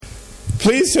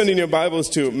Please turn in your Bibles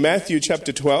to Matthew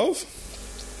chapter 12.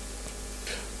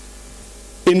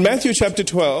 In Matthew chapter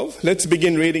 12, let's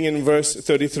begin reading in verse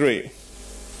 33.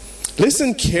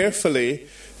 Listen carefully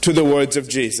to the words of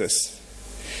Jesus.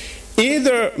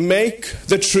 Either make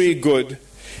the tree good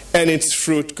and its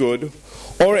fruit good,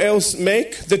 or else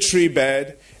make the tree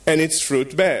bad and its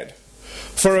fruit bad.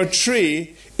 For a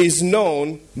tree is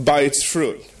known by its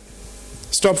fruit.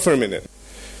 Stop for a minute.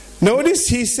 Notice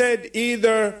he said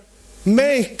either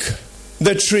make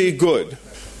the tree good.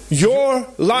 Your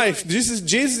life,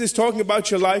 Jesus is talking about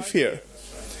your life here.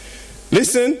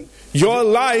 Listen, your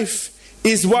life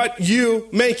is what you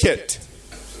make it.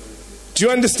 Do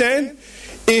you understand?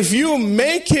 If you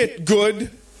make it good,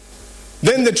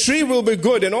 then the tree will be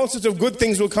good and all sorts of good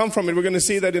things will come from it. We're going to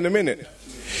see that in a minute.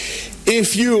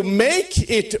 If you make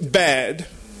it bad,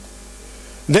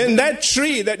 then that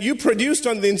tree that you produced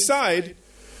on the inside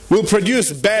will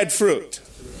produce bad fruit.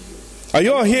 Are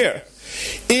you all here?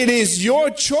 It is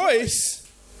your choice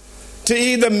to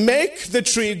either make the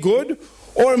tree good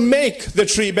or make the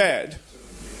tree bad.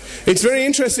 It's very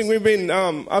interesting.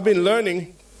 I've been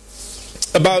learning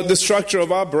about the structure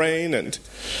of our brain and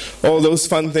all those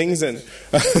fun things. And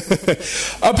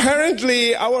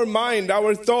apparently our mind,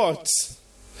 our thoughts,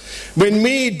 when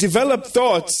we develop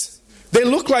thoughts, they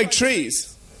look like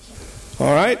trees.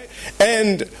 All right?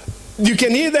 And you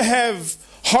can either have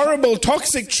horrible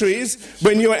toxic trees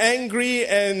when you're angry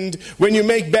and when you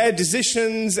make bad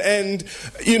decisions and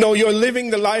you're living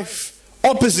the life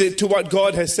opposite to what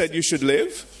God has said you should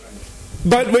live.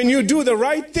 But when you do the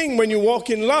right thing, when you walk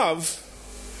in love,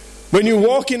 when you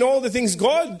walk in all the things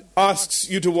God asks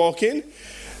you to walk in,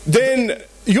 then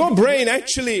your brain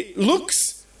actually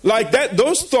looks like that.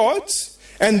 Those thoughts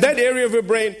and that area of your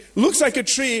brain looks like a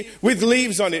tree with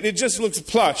leaves on it. It just looks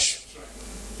plush.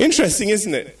 Interesting,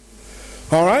 isn't it?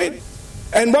 All right?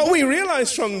 And what we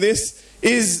realize from this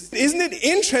is, isn't it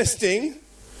interesting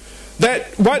that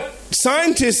what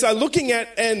scientists are looking at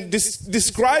and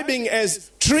describing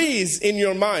as trees in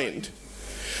your mind,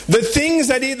 the things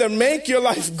that either make your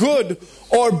life good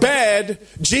or bad,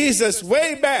 Jesus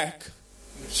way back,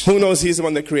 who knows, he's the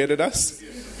one that created us,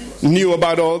 knew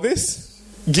about all this,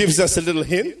 gives us a little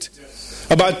hint.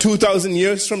 About 2,000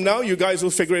 years from now, you guys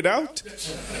will figure it out.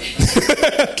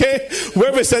 Okay?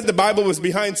 Whoever said the Bible was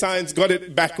behind science got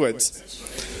it backwards.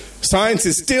 Science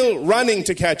is still running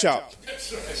to catch up.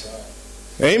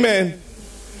 Amen.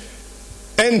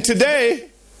 And today,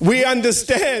 we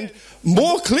understand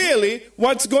more clearly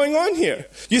what's going on here.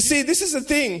 You see, this is a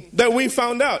thing that we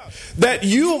found out. That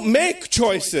you make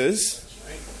choices,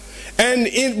 and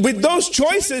with those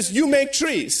choices, you make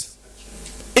trees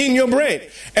in your brain.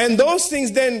 And those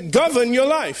things then govern your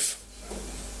life.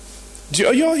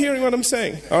 Are you all hearing what I'm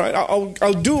saying? All right,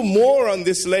 I'll do more on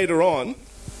this later on.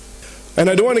 And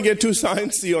I don't want to get too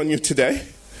sciencey on you today.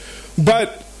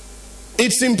 But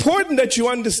it's important that you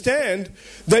understand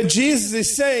that Jesus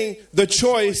is saying the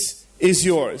choice is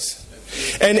yours.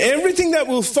 And everything that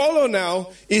will follow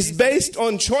now is based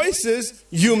on choices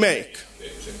you make.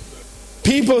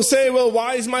 People say, well,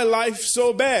 why is my life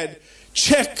so bad?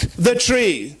 Check the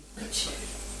tree.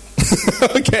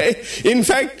 Okay? In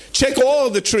fact, check all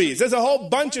the trees. There's a whole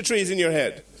bunch of trees in your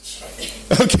head.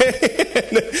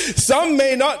 Okay? Some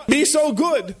may not be so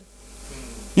good.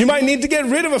 You might need to get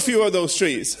rid of a few of those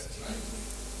trees.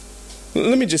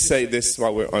 Let me just say this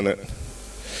while we're on it.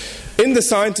 In the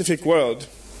scientific world,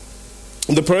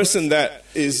 the person that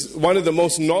is one of the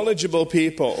most knowledgeable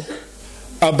people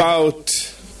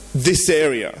about this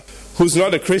area, who's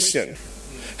not a Christian,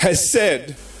 has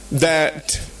said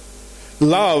that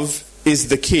love is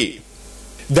the key.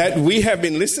 That we have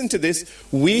been, listen to this,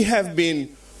 we have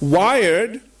been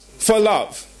wired for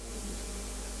love.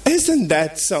 Isn't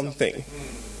that something?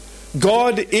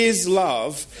 God is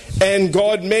love, and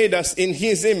God made us in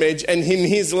His image and in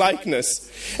His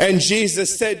likeness. And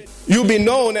Jesus said, you'll be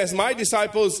known as my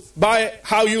disciples by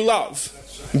how you love.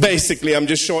 Basically, I'm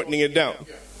just shortening it down.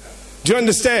 Do you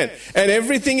understand? And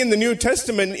everything in the New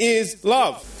Testament is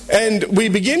love. And we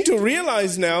begin to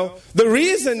realize now, the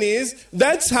reason is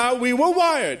that's how we were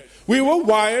wired. We were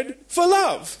wired for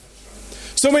love.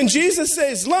 So when Jesus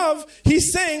says love,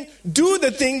 He's saying, do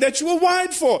the thing that you were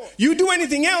wired for. You do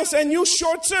anything else and you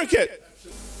short circuit.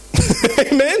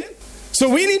 Amen? So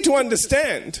we need to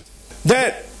understand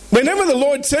that whenever the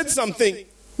Lord said something,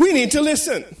 we need to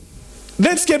listen.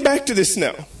 Let's get back to this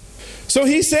now. So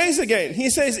He says again, He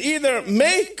says either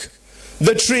make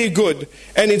the tree good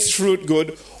and its fruit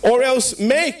good, or else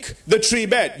make the tree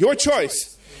bad. Your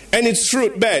choice. And its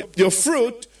fruit bad. Your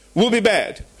fruit will be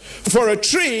bad. For a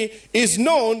tree is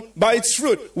known by its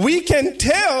fruit. We can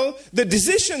tell the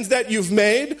decisions that you've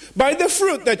made by the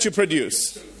fruit that you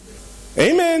produce.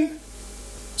 Amen.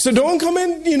 So don't come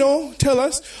and, tell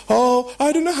us, oh,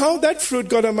 I don't know how that fruit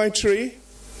got on my tree.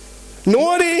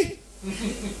 Naughty.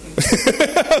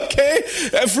 Okay?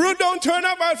 Fruit don't turn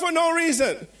up out for no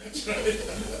reason.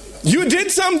 You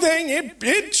did something,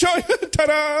 it showed,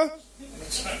 ta-da.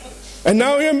 And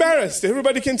now you're embarrassed.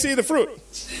 Everybody can see the fruit.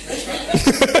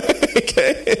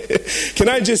 Okay? Can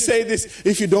I just say this?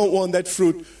 If you don't want that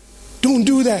fruit, don't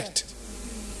do that.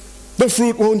 The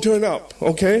fruit won't turn up.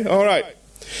 Okay? All right.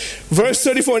 Verse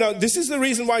 34. Now, this is the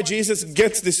reason why Jesus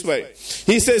gets this way.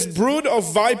 He says, brood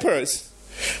of vipers,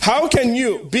 how can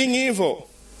you, being evil,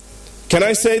 can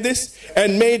I say this,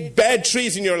 and made bad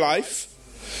trees in your life,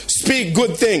 speak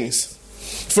good things?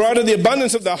 For out of the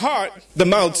abundance of the heart, the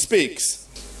mouth speaks.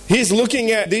 He's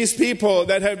looking at these people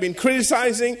that have been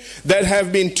criticizing, that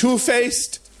have been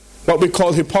two-faced, what we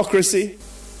call hypocrisy.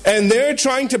 And they're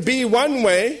trying to be one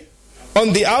way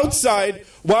on the outside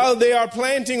while they are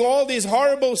planting all these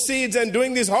horrible seeds and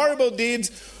doing these horrible deeds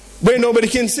where nobody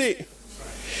can see.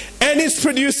 And it's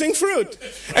producing fruit.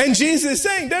 And Jesus is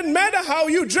saying, doesn't matter how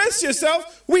you dress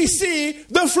yourself, we see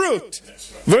the fruit.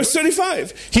 Verse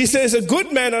 35, he says, a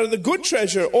good man out of the good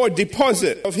treasure or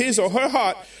deposit of his or her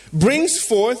heart brings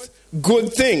forth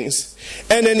good things.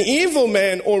 And an evil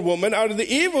man or woman out of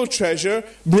the evil treasure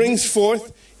brings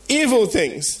forth evil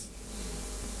things.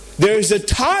 There's a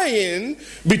tie-in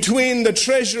between the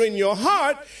treasure in your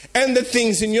heart and the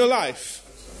things in your life.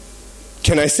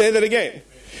 Can I say that again?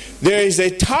 There is a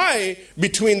tie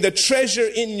between the treasure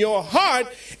in your heart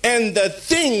and the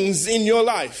things in your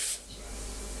life.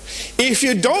 If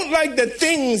you don't like the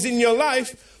things in your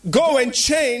life, go and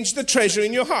change the treasure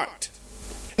in your heart.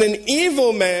 An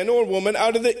evil man or woman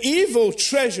out of the evil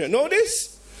treasure,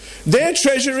 notice, their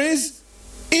treasure is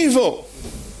evil.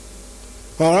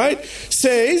 All right?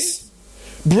 Says,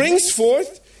 brings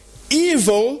forth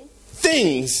evil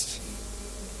things.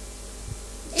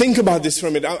 Think about this for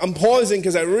a minute. I'm pausing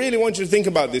because I really want you to think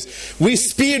about this. We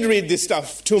speed read this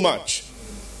stuff too much.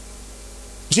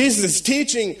 Jesus is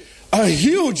teaching a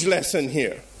huge lesson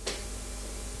here.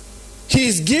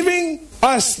 He's giving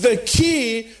us the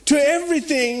key to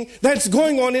everything that's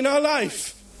going on in our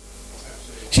life.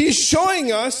 He's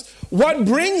showing us what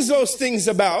brings those things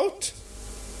about.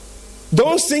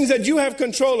 Those things that you have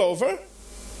control over.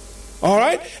 All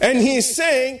right? And he's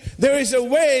saying there is a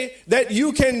way that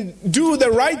you can do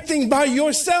the right thing by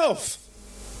yourself.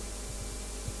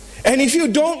 And if you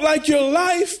don't like your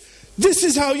life, this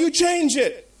is how you change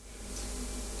it.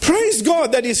 Praise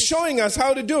God that he's showing us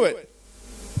how to do it.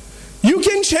 You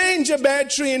can change a bad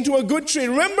tree into a good tree.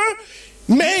 Remember?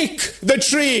 Make the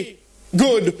tree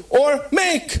good or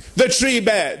make the tree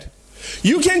bad.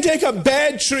 You can take a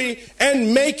bad tree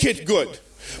and make it good.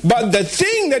 But the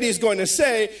thing that he's going to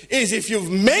say is if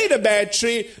you've made a bad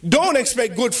tree, don't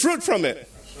expect good fruit from it.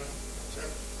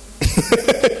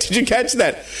 Did you catch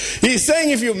that? He's saying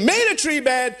if you made a tree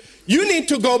bad, you need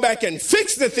to go back and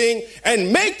fix the thing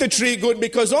and make the tree good,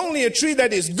 because only a tree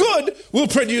that is good will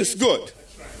produce good.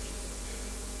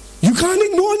 You can't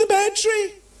ignore the bad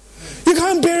tree. You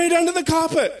can't bury it under the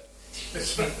carpet.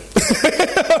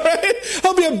 All right?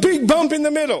 There'll be a big bump in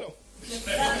the middle.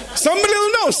 Somebody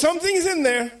will know something's in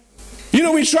there. You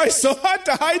know, we try so hard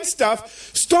to hide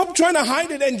stuff. Stop trying to hide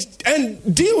it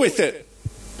and deal with it.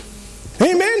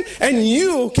 Amen? And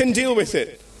you can deal with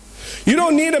it. You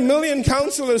don't need 1 million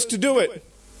counselors to do it.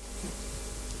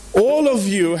 All of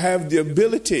you have the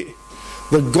ability,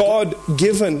 the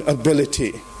God-given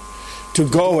ability, to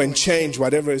go and change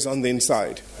whatever is on the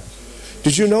inside.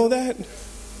 Did you know that?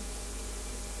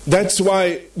 That's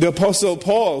why the Apostle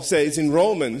Paul says in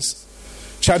Romans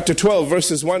chapter 12,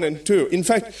 verses 1 and 2. In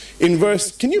fact,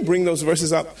 can you bring those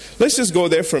verses up? Let's just go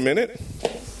there for a minute.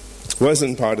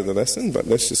 Wasn't part of the lesson, but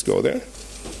let's just go there.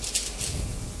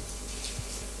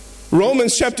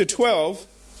 Romans chapter 12,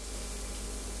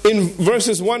 in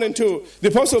verses 1 and 2, the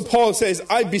Apostle Paul says,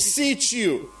 I beseech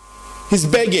you, he's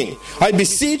begging, I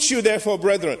beseech you therefore,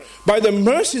 brethren, by the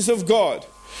mercies of God,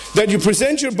 that you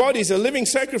present your bodies a living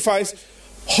sacrifice,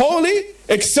 holy,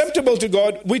 acceptable to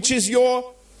God, which is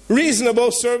your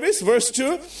reasonable service. Verse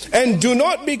 2, and do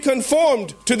not be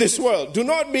conformed to this world. Do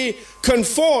not be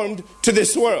conformed to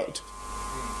this world.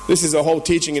 This is a whole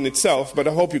teaching in itself, but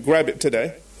I hope you grab it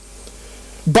today.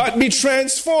 But be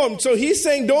transformed. So he's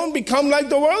saying don't become like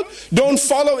the world. Don't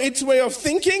follow its way of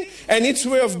thinking and its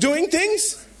way of doing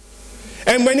things.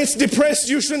 And when it's depressed,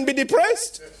 you shouldn't be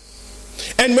depressed.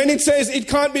 And when it says it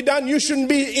can't be done, you shouldn't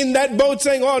be in that boat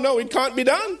saying, oh no, it can't be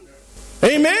done.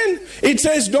 Amen? It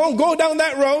says don't go down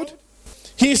that road.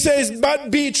 He says, but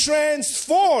be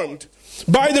transformed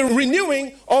by the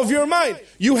renewing of your mind.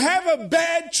 You have a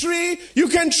bad tree, you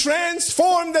can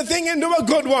transform the thing into a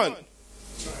good one.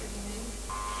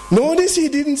 Notice he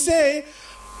didn't say,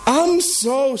 I'm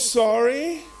so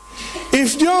sorry.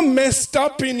 If you're messed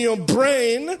up in your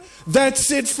brain, that's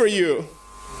it for you.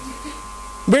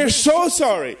 We're so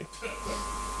sorry.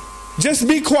 Just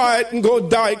be quiet and go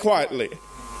die quietly.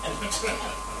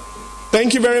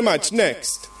 Thank you very much.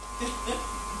 Next.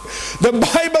 The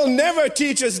Bible never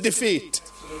teaches defeat.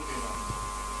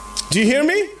 Do you hear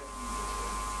me?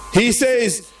 He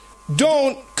says,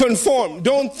 don't conform.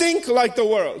 Don't think like the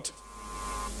world.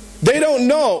 They don't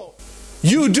know.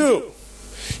 You do.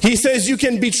 He says you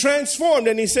can be transformed,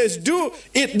 and he says do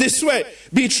it this way.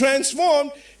 Be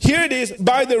transformed, here it is,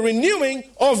 by the renewing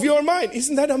of your mind.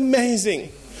 Isn't that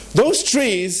amazing? Those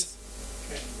trees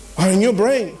are in your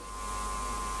brain.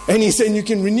 And he's saying you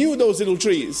can renew those little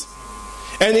trees.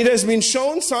 And it has been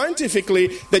shown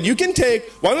scientifically that you can take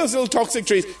one of those little toxic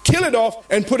trees, kill it off,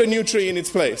 and put a new tree in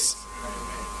its place.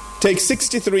 Takes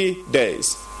 63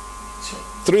 days.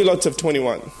 3 lots of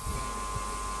 21.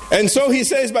 And so he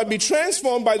says, but be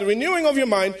transformed by the renewing of your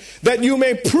mind, that you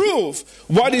may prove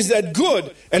what is that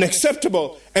good and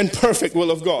acceptable and perfect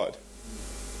will of God.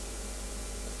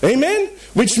 Amen?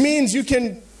 Which means you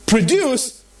can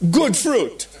produce good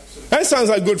fruit. That sounds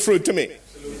like good fruit to me.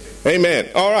 Amen.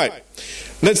 All right.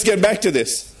 Let's get back to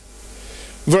this.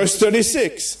 Verse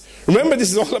 36. Remember,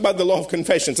 this is all about the law of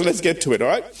confession, so let's get to it, all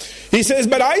right? He says,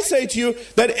 but I say to you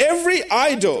that every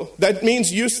idle, that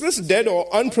means useless, dead, or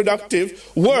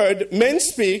unproductive word men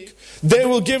speak, they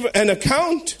will give an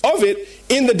account of it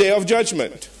in the day of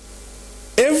judgment.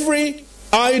 Every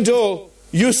idle,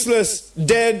 useless,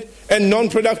 dead, and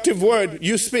non-productive word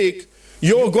you speak,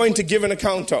 you're going to give an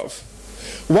account of.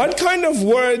 What kind of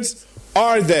words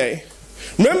are they?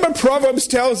 Remember, Proverbs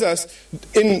tells us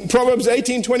in Proverbs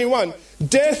 18:21,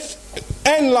 death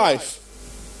and life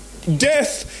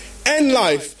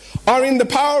are in the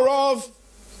power of...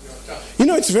 You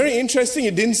know, it's very interesting.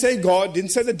 It didn't say God,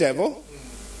 didn't say the devil.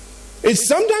 It's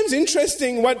sometimes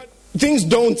interesting what things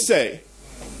don't say.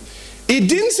 It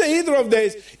didn't say either of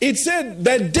these. It said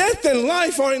that death and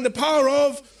life are in the power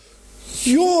of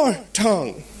your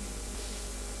tongue.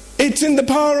 It's in the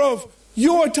power of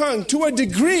your tongue. To a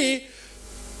degree,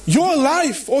 your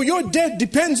life or your death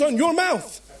depends on your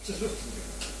mouth.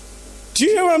 Do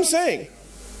you hear what I'm saying?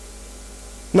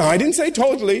 No, I didn't say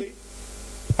totally.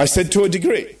 I said to a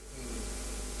degree.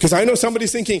 Because I know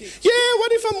somebody's thinking, yeah,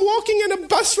 what if I'm walking and a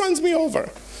bus runs me over?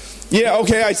 Yeah,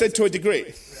 okay, I said to a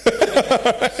degree.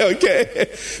 Okay.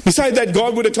 Besides that,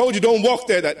 God would have told you don't walk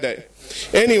there that day.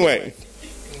 Anyway,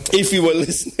 if you were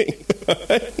listening,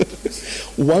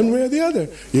 one way or the other,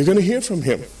 you're going to hear from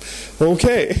him.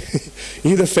 Okay.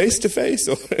 Either face to face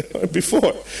or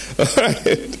before. All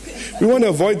right. We want to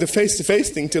avoid the face to face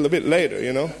thing till a bit later,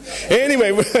 you know.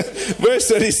 Anyway, verse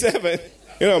 37.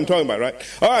 You know what I'm talking about, right?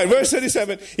 All right, verse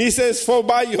 37. He says, for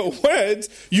by your words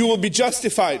you will be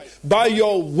justified. By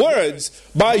your words.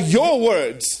 By your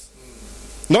words.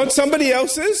 Not somebody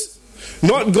else's.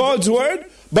 Not God's word.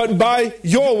 But by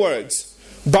your words.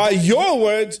 By your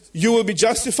words you will be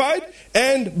justified.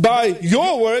 And by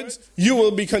your words you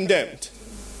will be condemned.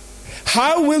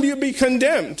 How will you be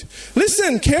condemned?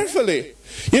 Listen carefully.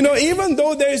 You know, even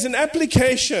though there is an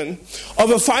application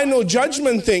of a final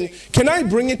judgment thing, can I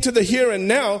bring it to the here and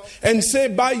now and say,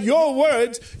 by your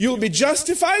words, you'll be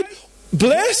justified,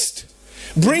 blessed,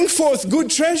 bring forth good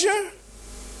treasure?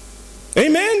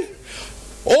 Amen?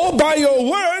 Or by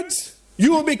your words,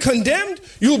 you will be condemned,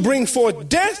 you'll bring forth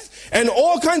death and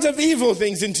all kinds of evil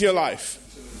things into your life.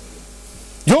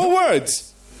 Your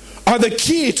words are the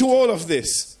key to all of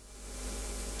this.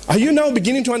 Are you now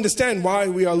beginning to understand why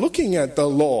we are looking at the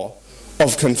law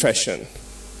of confession?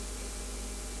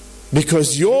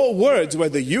 Because your words,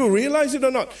 whether you realize it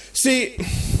or not. See,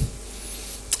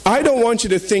 I don't want you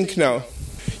to think now,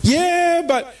 yeah,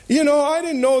 but, you know, I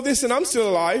didn't know this and I'm still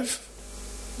alive.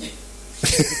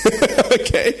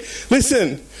 Okay,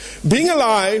 listen, being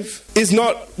alive is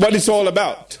not what it's all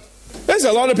about. There's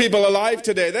a lot of people alive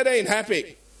today that ain't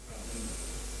happy.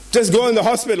 Just go in the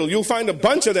hospital, you'll find a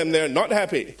bunch of them there not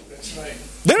happy. That's right.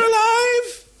 They're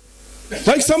alive.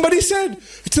 Like somebody said,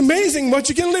 it's amazing what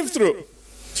you can live through.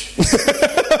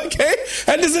 Okay?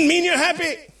 That doesn't mean you're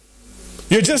happy.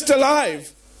 You're just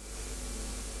alive.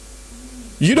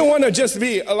 You don't want to just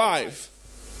be alive.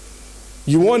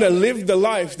 You want to live the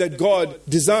life that God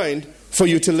designed for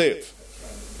you to live.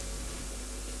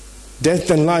 Death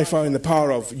and life are in the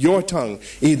power of your tongue.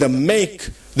 Either make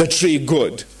the tree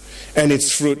good and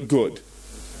its fruit good,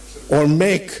 or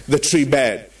make the tree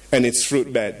bad and its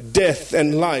fruit bad. Death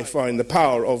and life are in the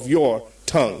power of your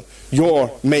tongue.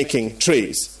 You're making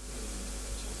trees.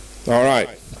 All right.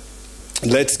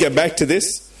 Let's get back to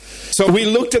this. So we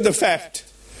looked at the fact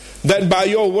that by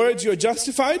your words you're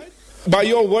justified. By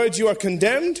your words you are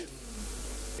condemned.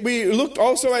 We looked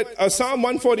also at Psalm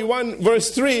 141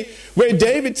 verse 3, where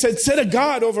David said, set a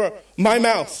guard over my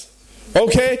mouth.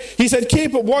 Okay? He said,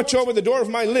 keep a watch over the door of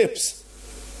my lips.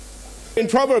 In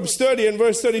Proverbs 30 and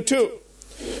verse 32,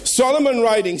 Solomon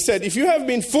writing said, if you have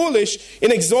been foolish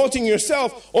in exalting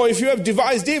yourself, or if you have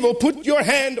devised evil, put your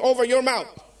hand over your mouth.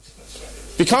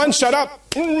 You can't shut up.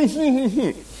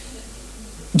 Okay,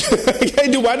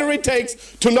 do whatever it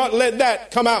takes to not let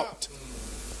that come out.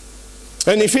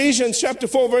 And Ephesians chapter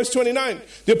 4 verse 29,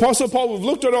 the Apostle Paul, we've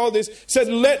looked at all this, said,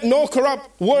 let no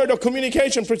corrupt word or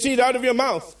communication proceed out of your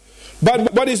mouth,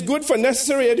 but what is good for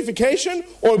necessary edification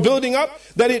or building up,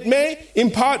 that it may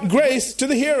impart grace to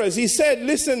the hearers. He said,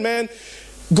 listen man,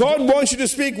 God wants you to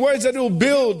speak words that will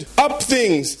build up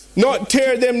things, not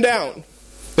tear them down.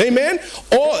 Amen?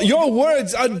 Or your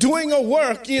words are doing a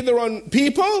work either on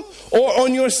people or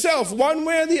on yourself. One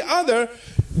way or the other,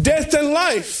 death and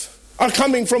life are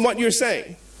coming from what you're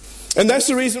saying. And that's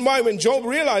the reason why when Job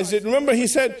realized it, remember he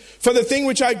said, for the thing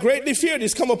which I greatly feared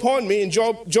is come upon me in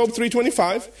Job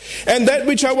 3:25, and that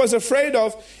which I was afraid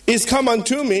of is come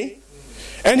unto me.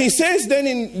 And he says then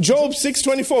in Job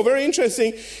 6:24, very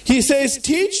interesting, he says,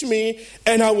 teach me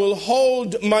and I will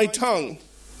hold my tongue.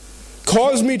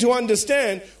 Cause me to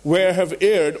understand where I have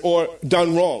erred or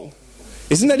done wrong.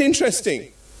 Isn't that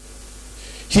interesting?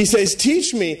 He says,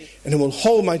 teach me and I will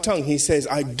hold my tongue. He says,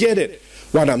 I get it.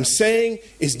 What I'm saying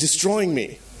is destroying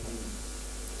me.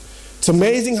 It's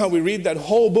amazing how we read that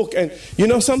whole book, and you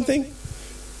know something?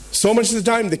 So much of the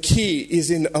time the key is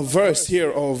in a verse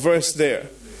here or a verse there.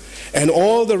 And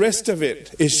all the rest of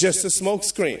it is just a smoke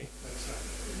screen.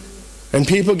 And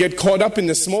people get caught up in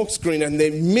the smoke screen and they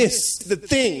miss the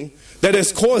thing that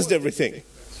has caused everything.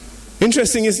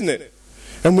 Interesting, isn't it?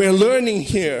 And we're learning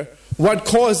here what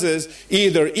causes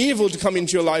either evil to come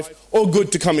into your life or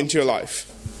good to come into your life.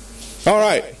 All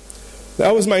right.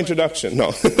 That was my introduction.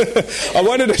 No. I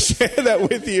wanted to share that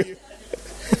with you.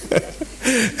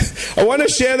 I want to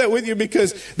share that with you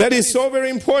because that is so very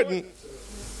important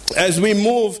as we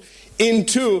move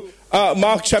into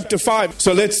Mark chapter 5.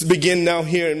 So let's begin now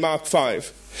here in Mark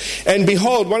 5. And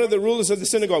behold, one of the rulers of the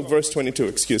synagogue, verse 22,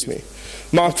 excuse me.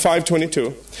 Mark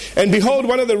 5:22. And behold,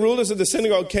 one of the rulers of the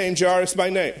synagogue came, Jairus by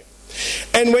name.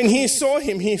 And when he saw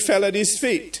him, he fell at his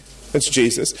feet. That's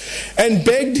Jesus. And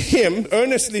begged him,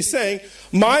 earnestly saying,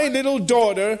 my little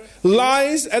daughter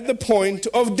lies at the point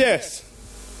of death.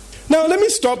 Now let me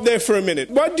stop there for a minute.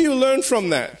 What do you learn from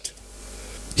that?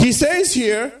 He says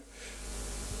here,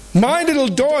 my little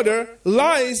daughter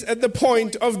lies at the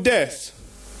point of death.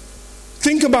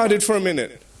 Think about it for a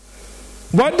minute.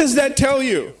 What does that tell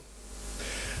you?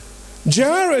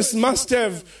 Jairus must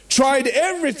have tried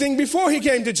everything before he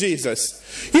came to Jesus.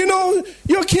 You know,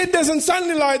 your kid doesn't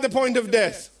suddenly lie at the point of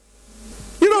death.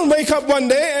 You don't wake up one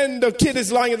day and the kid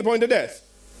is lying at the point of death.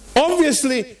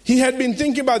 Obviously, he had been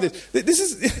thinking about this. This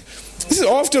is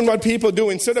often what people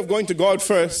do instead of going to God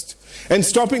first and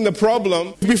stopping the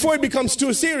problem before it becomes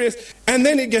too serious, and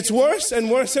then it gets worse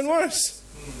and worse and worse.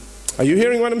 Are you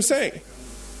hearing what I'm saying?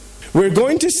 We're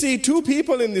going to see two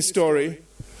people in this story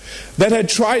that had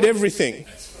tried everything.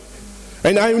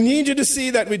 And I need you to see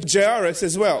that with Jairus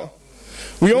as well.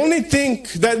 We only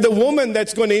think that the woman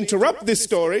that's going to interrupt this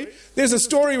story, there's a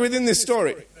story within this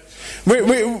story.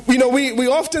 We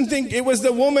often think it was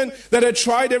the woman that had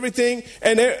tried everything,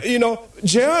 and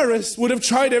Jairus would have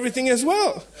tried everything as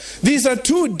well. These are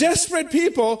two desperate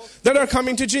people that are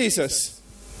coming to Jesus.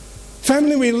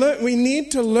 Family, we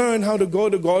need to learn how to go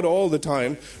to God all the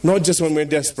time, not just when we're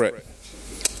desperate.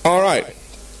 All right.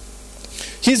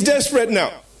 He's desperate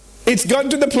now. It's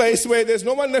gotten to the place where there's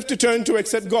no one left to turn to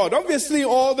except God. Obviously,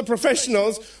 all the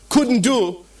professionals couldn't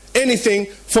do anything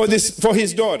for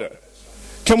his daughter.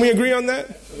 Can we agree on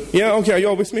that? Yeah, okay, are you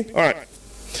all with me? All right.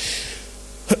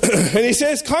 And he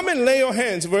says, come and lay your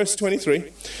hands, verse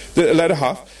 23, the latter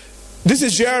half. This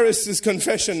is Jairus'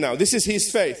 confession now. This is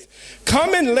his faith.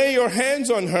 Come and lay your hands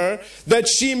on her that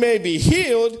she may be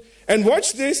healed. And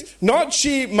watch this, not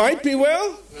she might be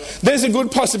well. There's a good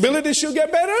possibility she'll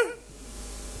get better.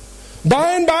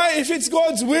 By and by, if it's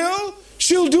God's will,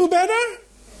 she'll do better.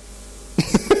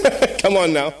 Come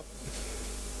on now.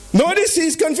 Notice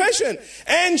his confession.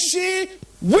 And she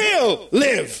will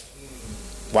live.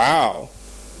 Wow.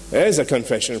 There's a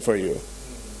confession for you.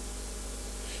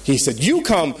 He said, you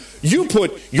come, you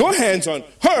put your hands on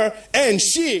her, and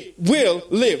she will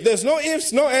live. There's no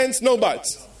ifs, no ands, no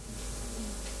buts.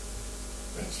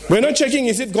 We're not checking,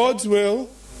 is it God's will?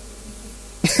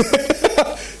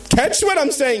 Catch what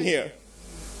I'm saying here.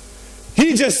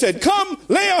 He just said, come,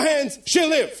 lay your hands, she'll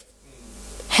live.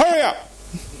 Hurry up.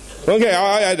 Okay,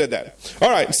 I did that. All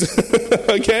right.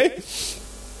 Okay.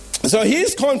 So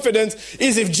his confidence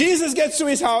is if Jesus gets to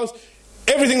his house,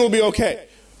 everything will be okay.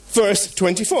 Verse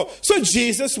 24. So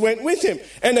Jesus went with him,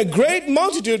 and a great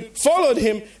multitude followed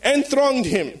him and thronged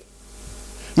him.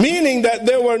 Meaning that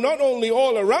they were not only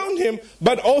all around him,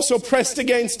 but also pressed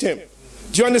against him.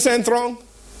 Do you understand throng?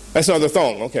 That's not the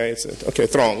thong, okay? Okay,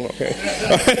 throng,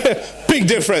 okay. Big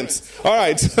difference. All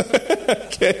right.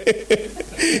 Okay.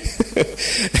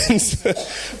 And so,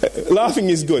 laughing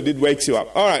is good. It wakes you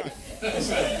up. All right.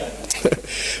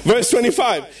 Verse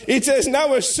 25. It says,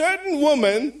 now a certain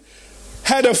woman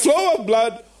had a flow of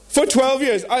blood for 12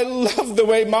 years. I love the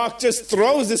way Mark just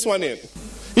throws this one in.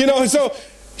 You know, so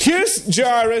here's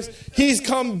Jairus. He's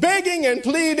come begging and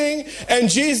pleading, and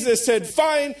Jesus said,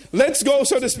 fine, let's go,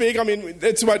 so to speak. I mean,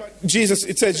 that's what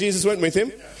it says Jesus went with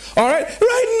him. All right,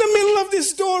 right in the middle of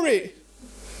this story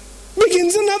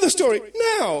begins another story.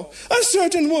 Now, a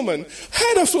certain woman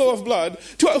had a flow of blood.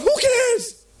 Who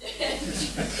cares?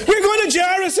 We're going to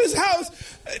Jairus' house.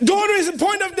 Daughter is at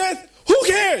point of death. Who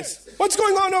cares? What's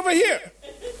going on over here?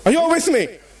 Are you all with me?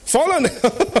 Follow now.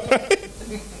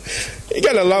 You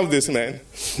gotta love this man.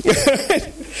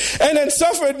 And had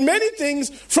suffered many things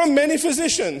from many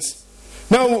physicians.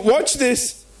 Now watch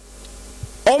this.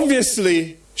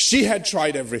 Obviously, she had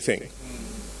tried everything.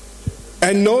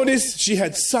 And notice she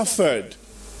had suffered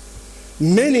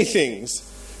many things.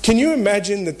 Can you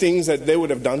imagine the things that they would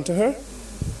have done to her?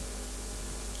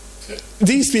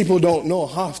 These people don't know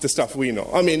half the stuff we know.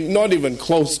 I mean, not even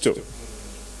close to.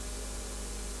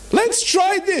 Let's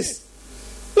try this.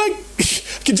 Like,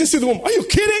 I can just see the woman, are you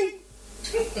kidding?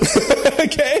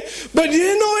 Okay? But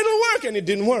you know it'll work, and it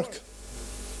didn't work.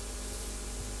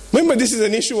 Remember, this is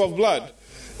an issue of blood.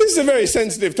 This is a very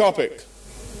sensitive topic.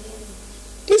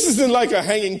 This isn't like a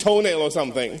hanging toenail or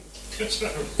something.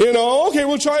 You know, okay,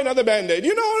 we'll try another Band-Aid.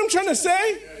 You know what I'm trying to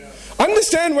say?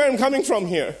 Understand where I'm coming from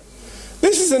here.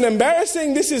 This is an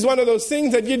embarrassing, this is one of those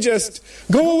things that you just,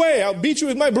 go away, I'll beat you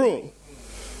with my broom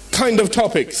kind of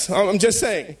topics. I'm just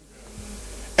saying.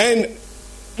 And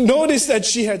notice that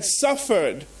she had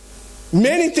suffered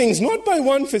many things, not by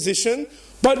one physician,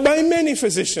 but by many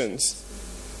physicians.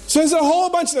 So there's a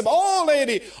whole bunch of them. Oh,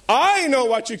 lady, I know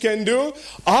what you can do.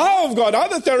 I've got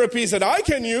other therapies that I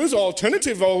can use,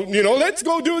 alternative, let's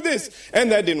go do this.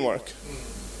 And that didn't work.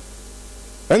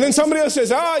 And then somebody else says,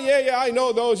 yeah, I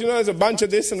know those. There's a bunch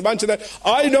of this and a bunch of that.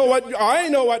 I know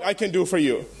what I can do for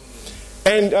you.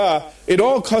 And it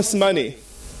all costs money.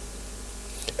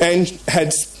 And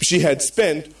she had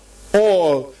spent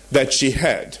all that she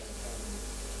had.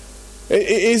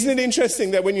 Isn't it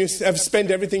interesting that when you have spent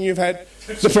everything you've had,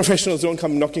 the professionals don't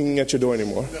come knocking at your door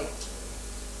anymore?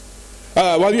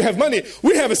 While you have money,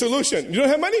 we have a solution. You don't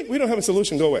have money? We don't have a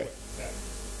solution. Go away.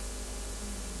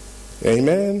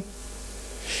 Amen.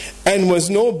 And was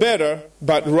no better,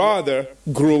 but rather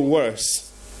grew worse.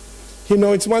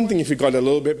 It's one thing if you got a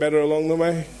little bit better along the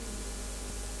way.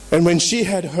 And when she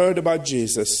had heard about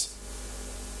Jesus,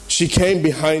 she came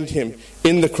behind him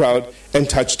in the crowd and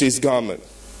touched his garment.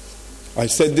 I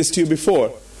said this to you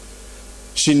before.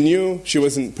 She knew she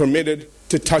wasn't permitted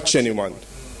to touch anyone.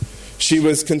 She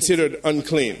was considered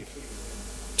unclean.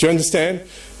 Do you understand?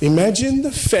 Imagine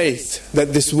the faith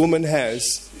that this woman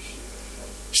has.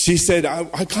 She said,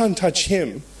 I can't touch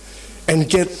him and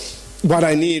get what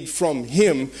I need from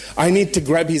him. I need to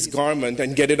grab his garment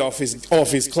and get it off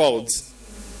his clothes.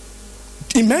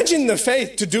 Imagine the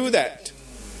faith to do that.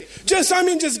 Just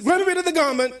grab a bit of the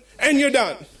garment and you're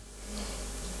done.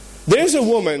 There's a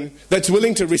woman that's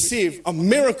willing to receive a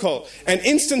miracle and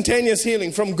instantaneous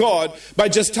healing from God by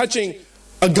just touching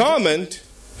a garment.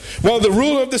 Well, the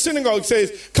ruler of the synagogue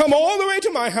says, come all the way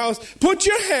to my house, put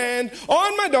your hand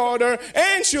on my daughter,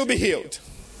 and she'll be healed.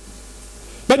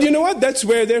 But you know what? That's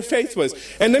where their faith was.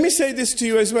 And let me say this to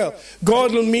you as well.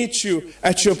 God will meet you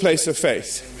at your place of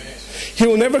faith. He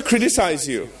will never criticize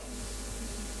you.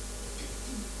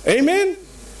 Amen?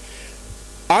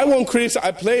 I won't criticize.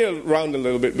 I play around a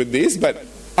little bit with these, but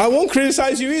I won't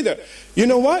criticize you either. You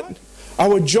know what?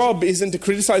 Our job isn't to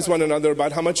criticize one another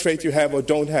about how much faith you have or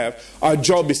don't have. Our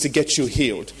job is to get you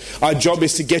healed. Our job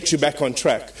is to get you back on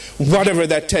track. Whatever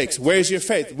that takes. Where's your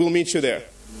faith? We'll meet you there.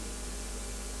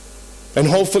 And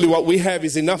hopefully what we have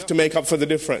is enough to make up for the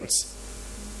difference.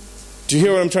 Do you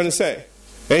hear what I'm trying to say?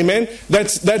 Amen?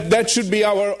 That should be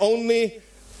our only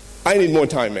I need more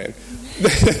time, man.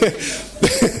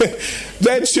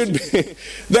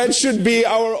 That should be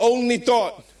our only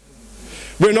thought.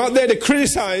 We're not there to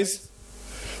criticize.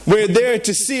 We're there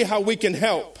to see how we can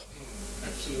help.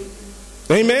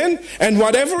 Absolutely. Amen? And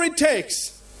whatever it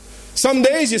takes. Some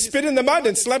days you spit in the mud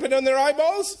and slap it on their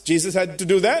eyeballs. Jesus had to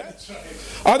do that.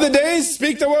 Right. Other days,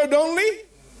 speak the word only.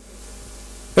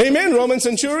 Amen? Roman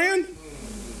centurion.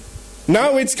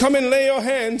 Now it's come and lay your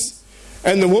hands.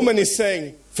 And the woman is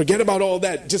saying, forget about all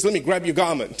that. Just let me grab your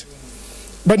garment.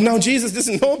 But now Jesus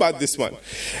doesn't know about this one.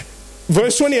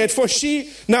 Verse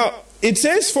 28, now it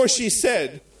says for she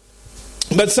said,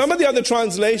 but some of the other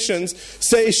translations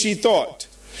say she thought.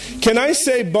 Can I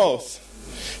say both?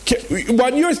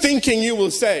 What you're thinking you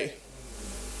will say.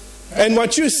 And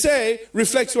what you say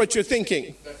reflects what you're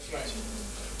thinking. That's right.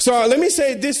 So let me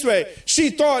say it this way. She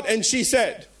thought and she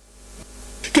said.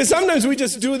 Because sometimes we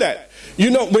just do that. You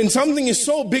know, when something is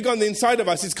so big on the inside of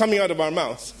us, it's coming out of our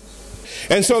mouth.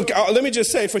 And so let me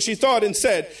just say, for she thought and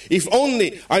said, if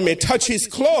only I may touch his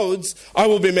clothes, I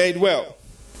will be made well.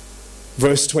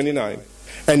 Verse 29.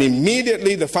 And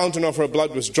immediately the fountain of her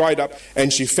blood was dried up,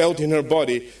 and she felt in her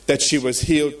body that she was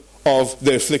healed of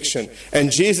the affliction.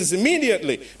 And Jesus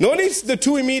immediately, notice the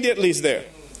two immediatelys there.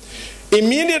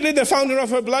 Immediately the fountain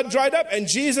of her blood dried up, and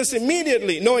Jesus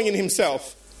immediately, knowing in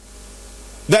himself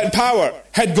that power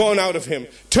had gone out of him,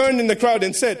 turned in the crowd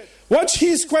and said, watch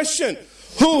his question,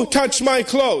 who touched my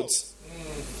clothes?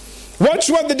 Watch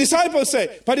what the disciples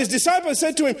say. But his disciples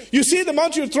said to him, you see the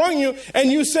multitude throwing you,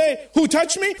 and you say, who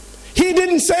touched me? He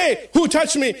didn't say, who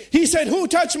touched me? He said, who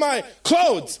touched my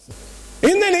clothes?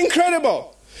 Isn't that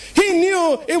incredible? He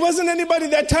knew it wasn't anybody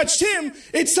that touched him.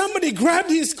 It's somebody grabbed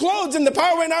his clothes and the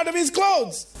power went out of his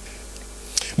clothes.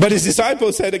 But his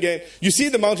disciples said again, you see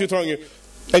the multitude throwing you,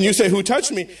 and you say, who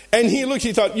touched me? And he looked,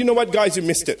 he thought, you know what, guys, you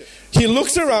missed it. He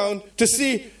looks around to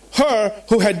see her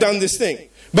who had done this thing.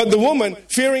 But the woman,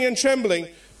 fearing and trembling,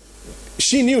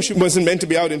 she knew she wasn't meant to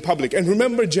be out in public. And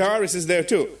remember, Jairus is there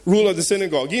too, ruler of the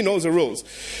synagogue. He knows the rules.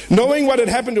 Knowing what had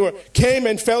happened to her, came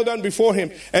and fell down before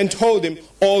him and told him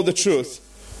all the truth,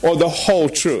 or the whole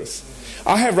truth.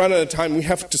 I have run out of time. We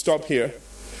have to stop here.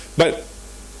 But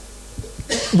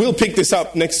we'll pick this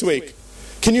up next week.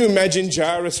 Can you imagine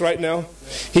Jairus right now?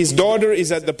 His daughter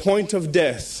is at the point of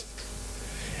death.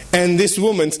 And this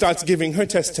woman starts giving her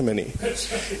testimony.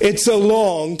 It's a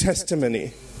long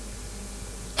testimony.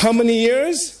 How many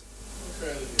years?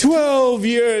 12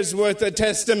 years worth of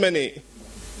testimony.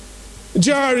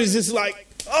 Jairus is like,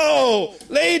 oh,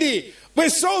 lady, we're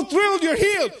so thrilled you're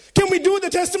healed. Can we do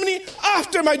the testimony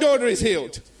after my daughter is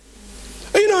healed?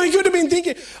 You know, he could have been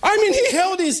thinking, I mean, he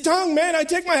held his tongue, man. I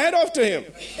take my head off to him.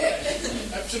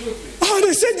 Absolutely. Oh,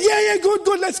 they said, yeah,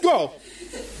 good, let's go.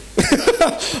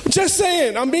 Just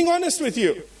saying, I'm being honest with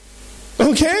you.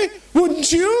 Okay?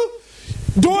 Wouldn't you?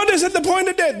 Daughter's at the point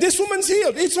of death. This woman's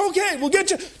healed. It's okay. We'll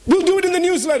do it in the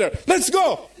newsletter. Let's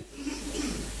go.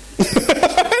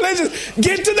 Let's just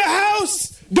get to the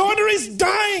house. Daughter is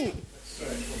dying.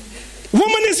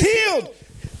 Woman is healed.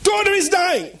 Daughter is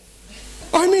dying.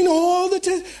 I mean,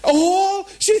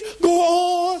 she go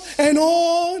on. And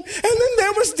then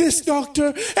there was this doctor,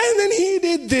 and then he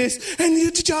did this, and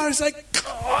the jar is like,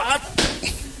 God.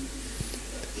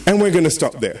 And we're going to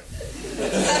stop there.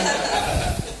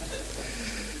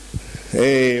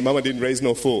 Hey, Mama didn't raise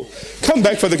no fool. Come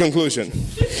back for the conclusion.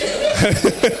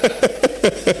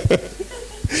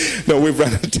 No, we've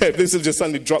run out of time. This will just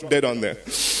suddenly drop dead on there.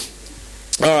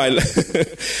 All right,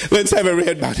 let's have a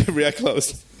head bowed, every eye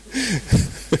closed.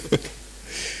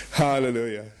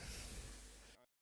 Hallelujah.